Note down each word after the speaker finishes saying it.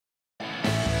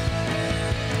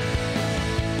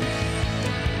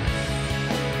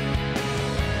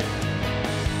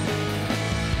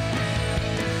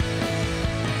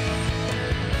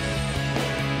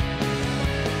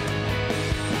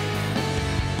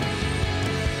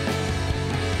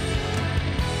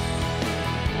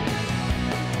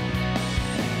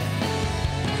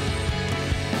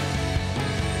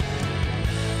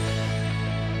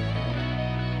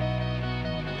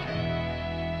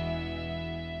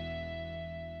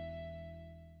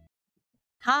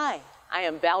Hi, I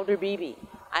am Valder Beebe.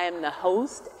 I am the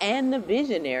host and the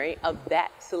visionary of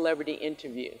That Celebrity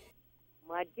Interview.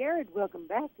 Maude Garrett, welcome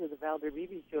back to the Valder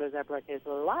Beebe Show as I broadcast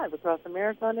live across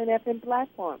America on an FM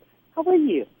platform. How are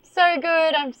you? So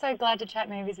good. I'm so glad to chat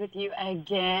movies with you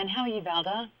again. How are you,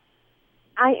 Valder?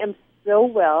 I am so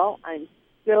well. I'm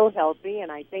so healthy,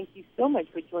 and I thank you so much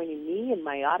for joining me and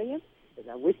my audience, because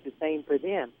I wish the same for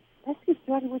them. Let's get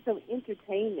started with some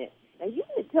entertainment. Now, you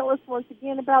want to tell us once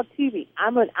again about Tubi.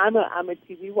 I'm a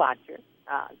Tubi watcher,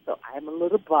 so I'm a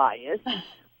little biased.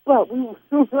 But we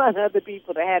want other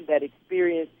people to have that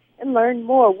experience and learn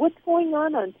more. What's going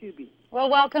on Tubi? Well,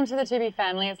 welcome to the Tubi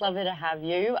family. It's lovely to have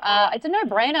you. It's a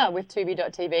no-brainer with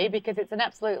Tubi.tv because it's an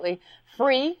absolutely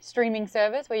free streaming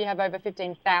service where you have over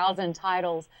 15,000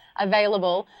 titles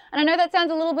available. And I know that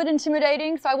sounds a little bit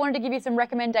intimidating, so I wanted to give you some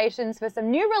recommendations for some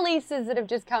new releases that have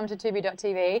just come to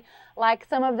Tubi.tv, like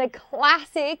some of the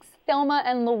classics, Thelma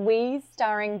and Louise,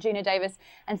 starring Gina Davis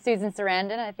and Susan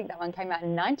Sarandon. I think that one came out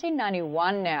in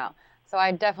 1991 now. So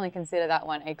I definitely consider that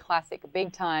one a classic,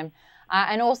 big time.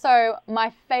 And also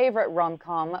my favorite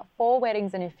rom-com, 4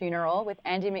 Weddings and a Funeral, with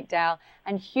Andie MacDowell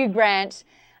and Hugh Grant.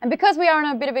 And because we are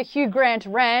on a bit of a Hugh Grant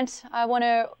rant, I want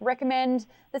to recommend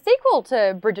the sequel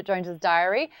to Bridget Jones's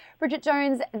Diary, Bridget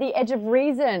Jones: The Edge of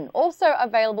Reason, also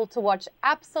available to watch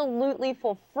absolutely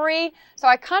for free. So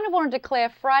I kind of want to declare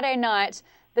Friday night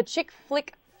the chick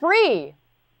flick free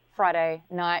Friday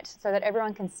night so that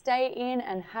everyone can stay in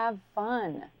and have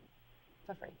fun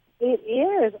for free. It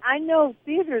is. I know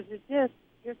theaters are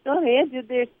just on the edge of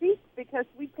their seats because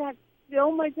we've got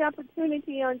so much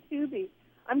opportunity on Tubi.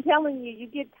 I'm telling you, you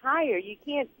get tired. You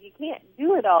can't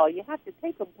do it all. You have to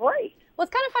take a break. Well,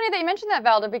 it's kind of funny that you mentioned that,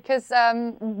 Valder, because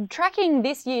tracking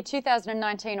this year,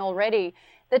 2019 already,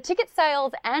 the ticket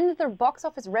sales and the box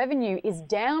office revenue is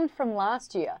down from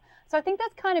last year. So I think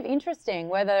that's kind of interesting,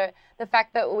 whether the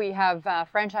fact that we have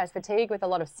franchise fatigue with a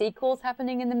lot of sequels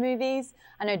happening in the movies.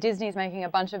 I know Disney's making a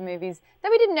bunch of movies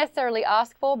that we didn't necessarily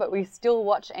ask for, but we still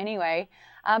watch anyway.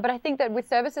 But I think that with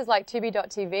services like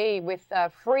Tubi.tv, with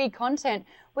free content,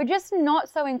 we're just not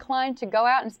so inclined to go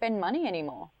out and spend money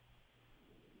anymore.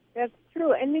 That's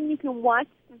true. And then you can watch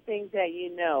the things that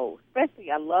you know. Especially,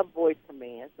 I love voice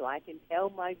command, so I can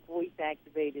tell my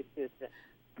voice-activated system,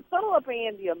 pull up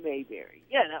Andy or Mayberry,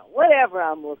 whatever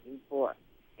I'm looking for.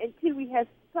 And Tubi has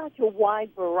such a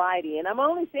wide variety, and I'm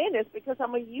only saying this because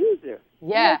I'm a user.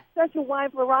 Yeah. There's such a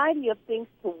wide variety of things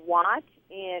to watch,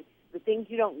 and the things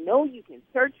you don't know you can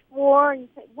search for, and you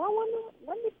say, well,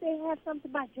 wonder if they have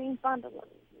something about James Bond,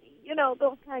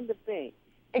 those kinds of things.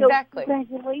 Exactly. So,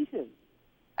 congratulations.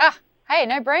 Hey,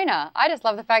 no-brainer. I just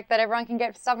love the fact that everyone can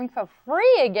get something for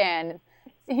free again.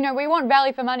 We want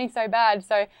value for money so bad,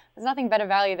 so there's nothing better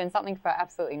value than something for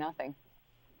absolutely nothing.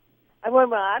 I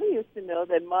want my audience to know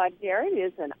that Maude Garrett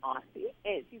is an Aussie,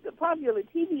 and she's a popular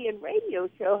TV and radio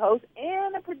show host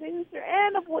and a producer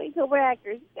and a voiceover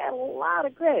actor. She's got a lot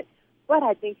of credit, but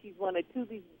I think she's one of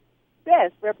Tubi's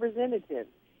best representatives.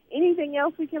 Anything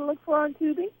else we can look for on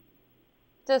Tubi?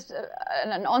 Just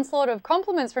an onslaught of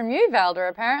compliments from you, Valder,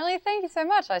 apparently. Thank you so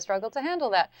much. I struggled to handle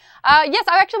that. Yes,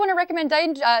 I actually want to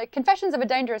recommend Confessions of a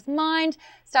Dangerous Mind,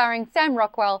 starring Sam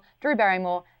Rockwell, Drew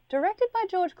Barrymore, directed by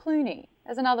George Clooney.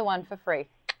 There's another one for free.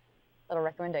 Little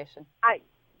recommendation.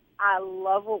 I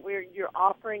love what you're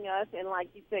offering us, and like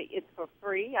you say, it's for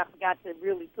free. I forgot to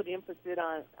really put emphasis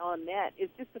on that.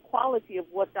 It's just the quality of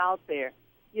what's out there.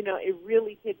 It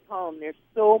really hits home. There's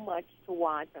so much to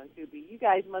watch on Tubi. You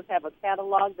guys must have a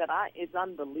catalog that is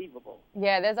unbelievable.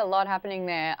 Yeah, there's a lot happening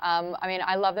there.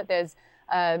 I love that there's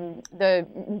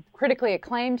the critically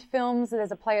acclaimed films.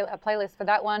 There's a playlist for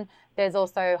that one. There's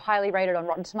also highly rated on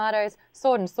Rotten Tomatoes,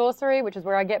 Sword and Sorcery, which is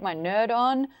where I get my nerd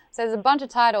on. So there's a bunch of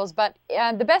titles, but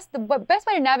the best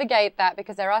way to navigate that,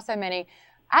 because there are so many,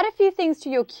 add a few things to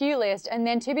your queue list, and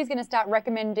then Tubi's going to start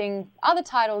recommending other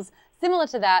titles similar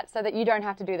to that so that you don't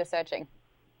have to do the searching.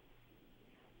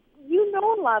 You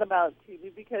know a lot about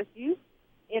Tubi because you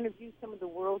interviewed some of the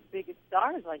world's biggest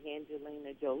stars like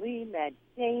Angelina Jolie, Matt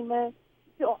Damon.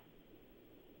 So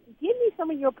give me some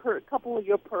of couple of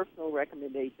your personal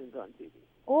recommendations on Tubi.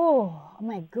 Oh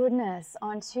my goodness,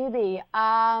 on Tubi.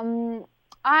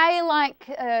 I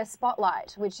like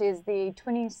Spotlight, which is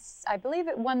I believe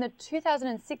it won the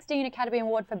 2016 Academy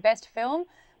Award for Best Film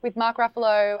with Mark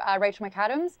Ruffalo, Rachel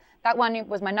McAdams. That one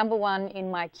was my number one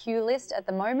in my queue list at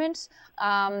the moment.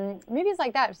 Movies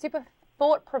like that, super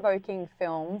thought-provoking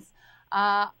films.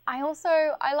 I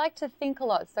like to think a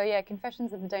lot. So yeah,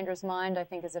 Confessions of a Dangerous Mind, I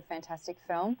think, is a fantastic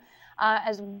film.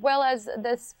 As well as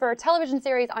this, for a television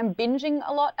series, I'm binging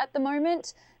a lot at the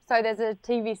moment. So there's a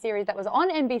TV series that was on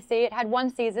NBC. It had one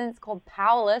season. It's called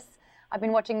Powerless. I've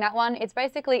been watching that one. It's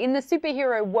basically in the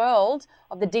superhero world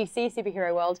of the DC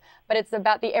superhero world, but it's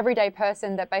about the everyday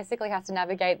person that basically has to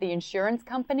navigate the insurance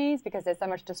companies because there's so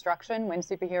much destruction when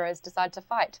superheroes decide to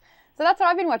fight. So that's what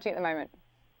I've been watching at the moment.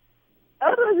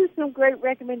 Oh, those are some great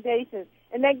recommendations.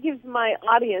 And that gives my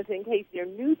audience, in case they're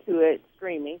new to it,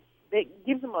 streaming, that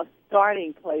gives them a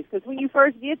starting place. Because when you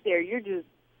first get there, you're just,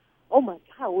 oh, my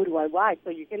God, what do I watch? So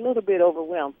you get a little bit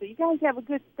overwhelmed. So you guys have a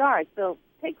good start. So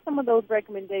take some of those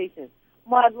recommendations.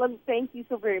 Maude, let me thank you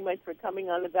so very much for coming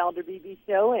on the Valder Beebe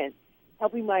Show and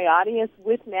helping my audience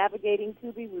with navigating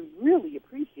Tubi. We really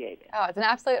appreciate it. Oh, it's an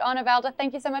absolute honor, Valder.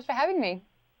 Thank you so much for having me.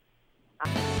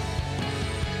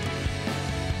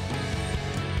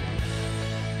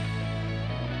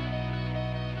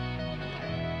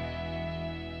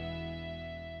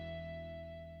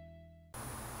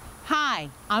 Hi,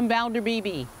 I'm Valder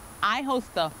Beebe. I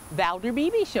host the Valder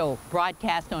Beebe Show,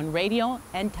 broadcast on radio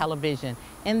and television.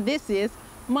 And this is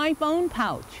my phone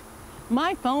pouch.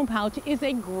 My phone pouch is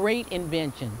a great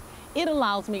invention. It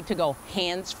allows me to go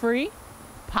hands-free,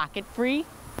 pocket-free,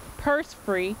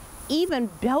 purse-free, even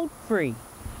belt-free.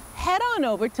 Head on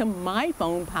over to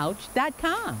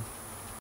myphonepouch.com.